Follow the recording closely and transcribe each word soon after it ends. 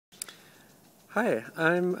Hi,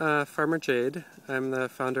 I'm Farmer Jade. I'm the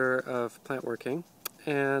founder of Plantworking,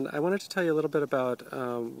 and I wanted to tell you a little bit about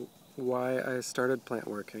why I started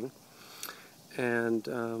Plantworking and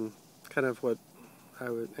kind of what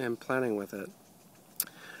am planning with it.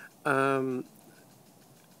 I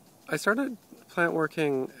started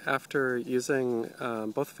Plantworking after using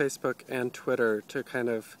both Facebook and Twitter to kind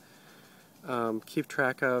of keep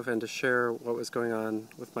track of and to share what was going on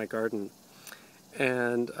with my garden.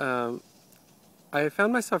 And I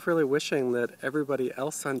found myself really wishing that everybody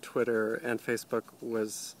else on Twitter and Facebook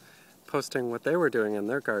was posting what they were doing in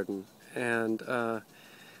their garden. And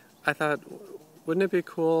I thought, wouldn't it be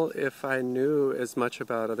cool if I knew as much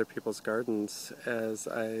about other people's gardens as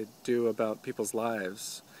I do about people's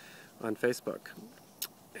lives on Facebook?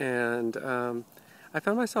 And I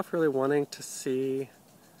found myself really wanting to see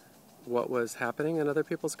what was happening in other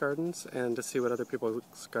people's gardens and to see what other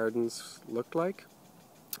people's gardens looked like.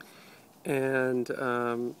 And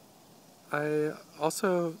I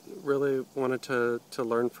also really wanted to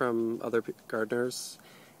learn from other gardeners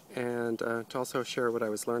and to also share what I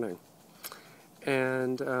was learning.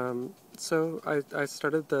 And so I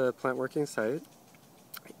started the Plantworking site,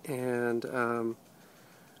 and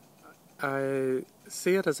I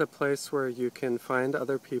see it as a place where you can find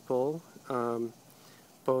other people,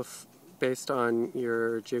 both based on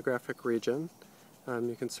your geographic region.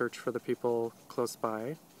 You can search for the people close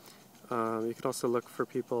by. You can also look for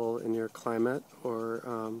people in your climate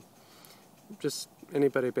or just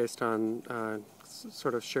anybody based on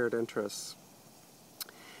sort of shared interests.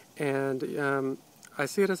 And I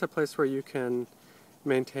see it as a place where you can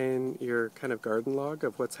maintain your kind of garden log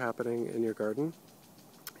of what's happening in your garden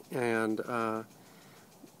and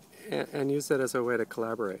use it as a way to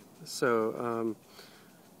collaborate. So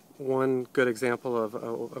one good example of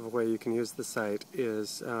a way you can use the site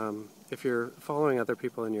is if you're following other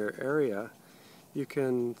people in your area, you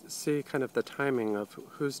can see kind of the timing of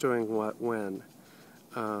who's doing what when.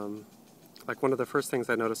 Like one of the first things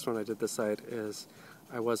I noticed when I did the site is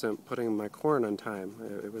I wasn't putting my corn on time.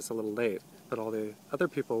 It was a little late, but all the other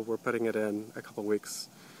people were putting it in a couple weeks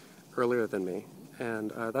earlier than me.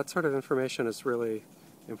 And that sort of information is really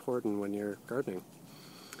important when you're gardening.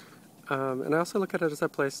 And I also look at it as a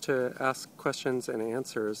place to ask questions and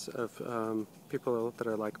answers of people that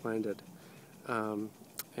are like-minded.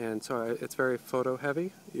 And so it's very photo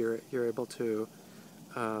heavy. You're able to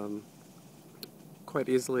quite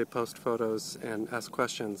easily post photos and ask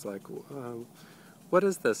questions like, what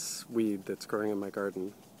is this weed that's growing in my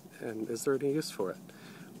garden? And is there any use for it?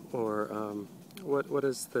 Or what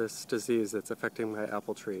is this disease that's affecting my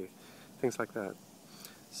apple tree? Things like that.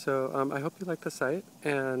 So I hope you like the site,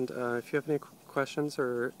 and if you have any questions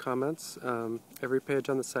or comments, every page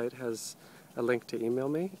on the site has a link to email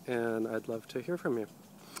me, and I'd love to hear from you.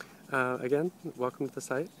 Again, welcome to the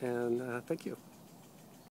site, and thank you.